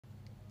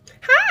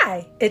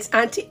Hi, it's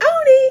Auntie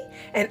Oni,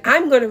 and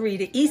I'm going to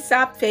read an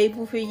Aesop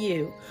Fable for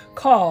you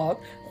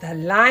called The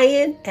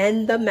Lion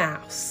and the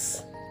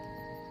Mouse.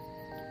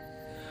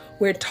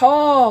 Where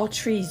tall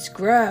trees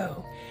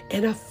grow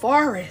in a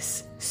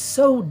forest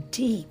so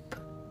deep,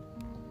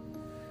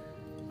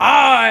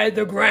 I,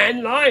 the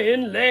grand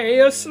lion, lay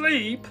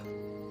asleep.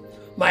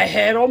 My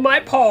head on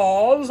my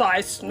paws, I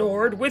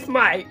snored with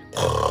might.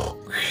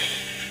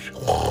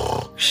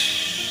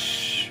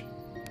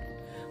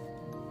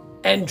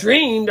 And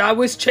dreamed I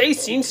was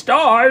chasing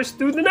stars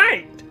through the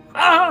night.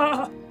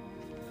 Ah!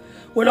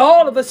 When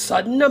all of a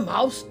sudden a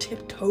mouse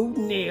tiptoed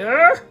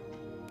near.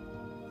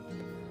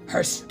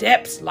 Her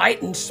steps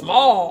light and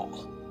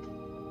small,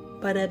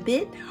 but a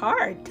bit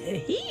hard to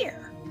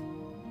hear.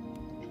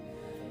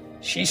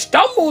 She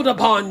stumbled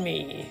upon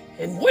me,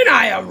 and when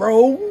I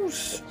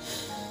arose,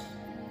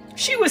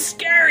 she was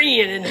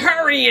scurrying and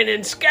hurrying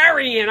and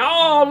scurrying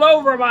all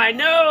over my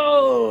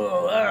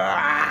nose.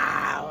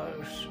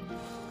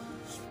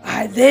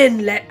 I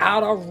then let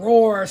out a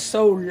roar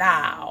so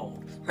loud,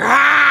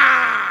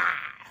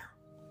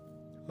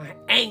 my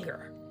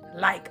anger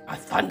like a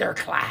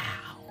thundercloud.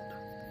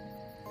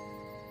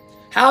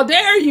 How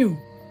dare you,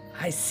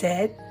 I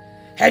said.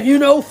 Have you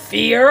no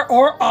fear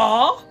or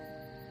awe?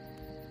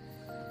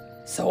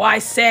 So I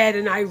said,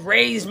 and I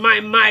raised my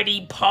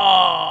mighty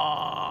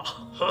paw.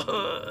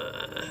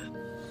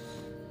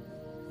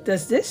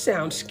 Does this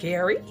sound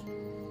scary?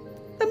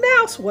 The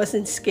mouse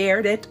wasn't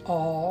scared at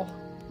all.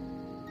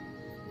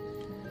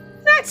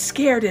 Not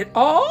scared at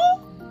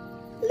all?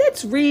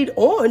 Let's read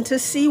on to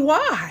see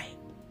why.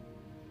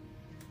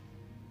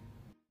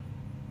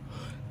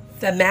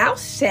 The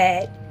mouse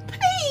said,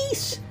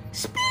 "Please,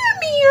 spare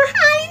me, your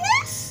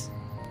highness.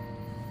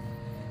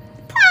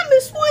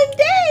 Promise one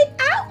day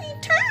I'll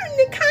return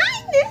the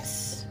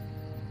kindness."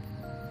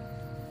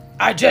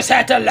 I just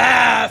had to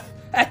laugh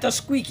at the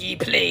squeaky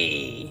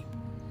plea.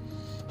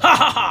 Ha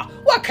ha ha,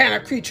 what can a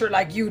creature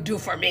like you do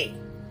for me?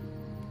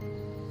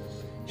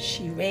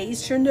 She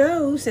raised her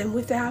nose and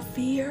without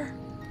fear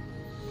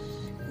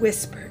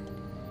whispered,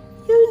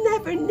 "You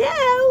never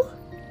know,"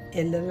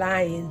 in the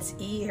lion's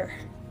ear.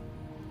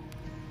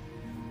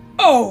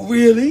 Oh,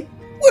 really?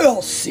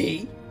 We'll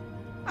see,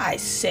 I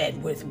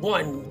said with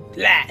one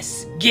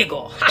last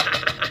giggle.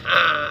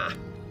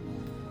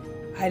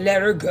 I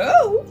let her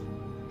go,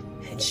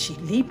 and she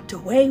leaped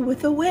away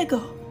with a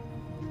wiggle.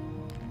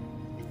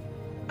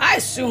 I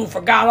soon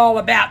forgot all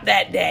about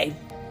that day,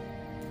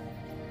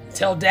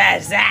 till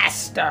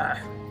disaster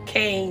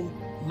came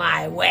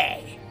my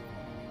way.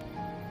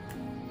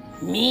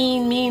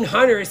 Mean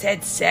hunters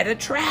had set a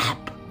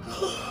trap,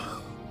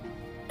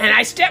 and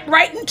I stepped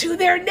right into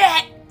their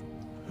net.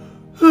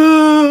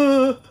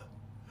 I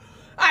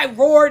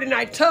roared and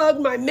I tugged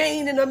my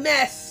mane in a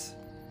mess,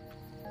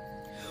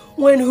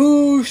 when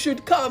who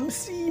should come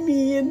see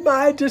me in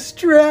my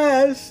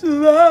distress?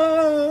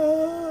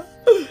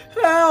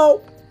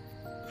 Help!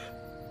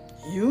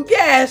 You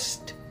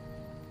guessed.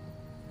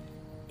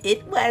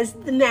 It was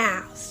the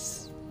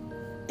mouse,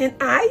 and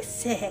I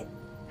said,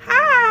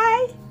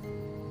 "Hi,"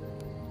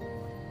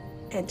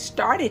 and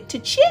started to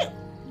chew.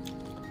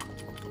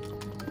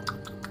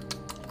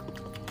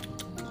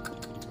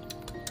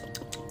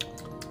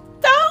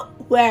 Don't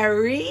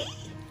worry,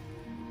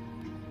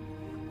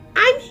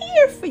 I'm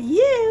here for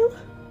you.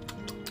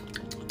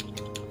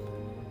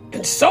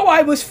 And so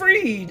I was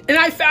freed, and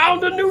I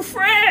found a new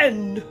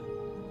friend.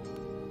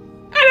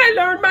 And I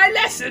learned my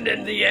lesson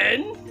in the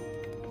end.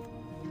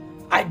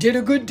 I did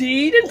a good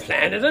deed and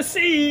planted a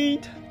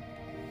seed,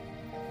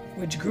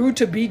 which grew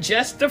to be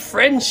just the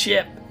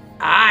friendship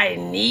I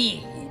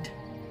need.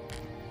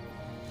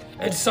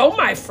 And so,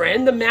 my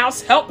friend, the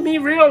mouse helped me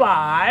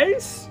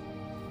realize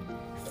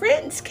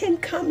friends can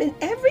come in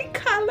every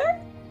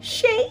color,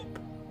 shape,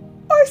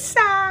 or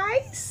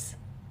size.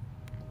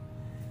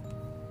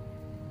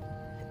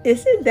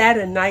 Isn't that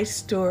a nice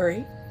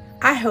story?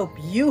 I hope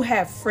you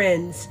have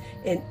friends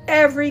in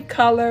every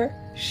color,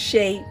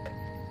 shape,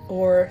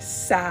 or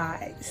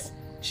size,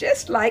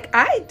 just like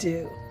I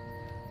do.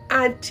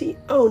 Auntie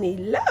Oni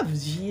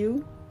loves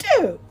you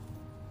too.